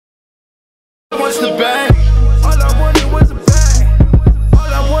much to bang. All I wanted was a bag. All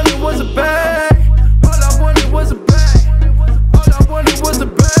I wanted was a bag. All I wanted was a bag. All I wanted was a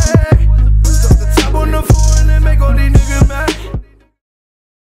bag. Drop the top on the floor and then make all these niggas mad.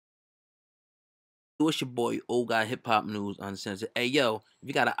 It's your boy, Old Guy Hip Hop News Uncensored. Hey, yo, if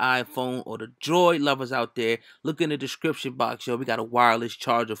you got an iPhone or the Droid lovers out there, look in the description box, yo. We got a wireless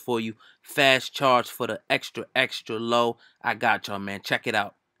charger for you. Fast charge for the extra, extra low. I got y'all, man. Check it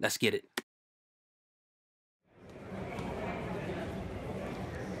out. Let's get it.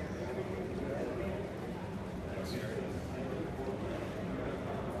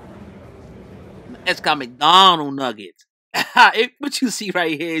 It's got McDonald's nuggets. What you see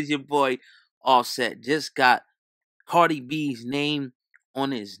right here is your boy Offset. Just got Cardi B's name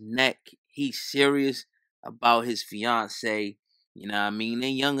on his neck. He's serious about his fiance. You know what I mean? They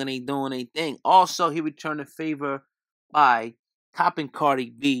young and they doing their thing. Also, he returned the favor by copping Cardi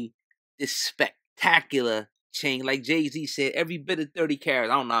B this spectacular chain. Like Jay-Z said, every bit of 30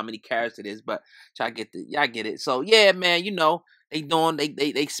 carats. I don't know how many carats it is, but y'all get it. So yeah, man, you know,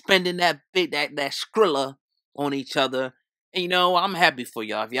 they spending that bit, that skrilla on each other. And you know, I'm happy for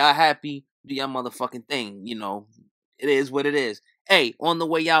y'all. If y'all happy, do your motherfucking thing. You know, it is what it is. Hey, on the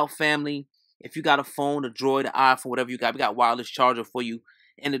way out, family, if you got a phone, a Droid, an iPhone, whatever you got, we got wireless charger for you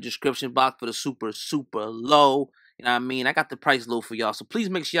in the description box for the super, super low. You know what I mean? I got the price low for y'all. So please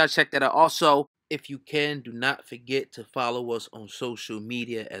make sure y'all check that out. Also, if you can, do not forget to follow us on social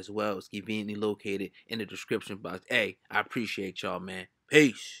media as well. It's conveniently located in the description box. Hey, I appreciate y'all, man.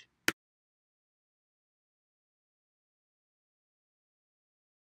 Peace.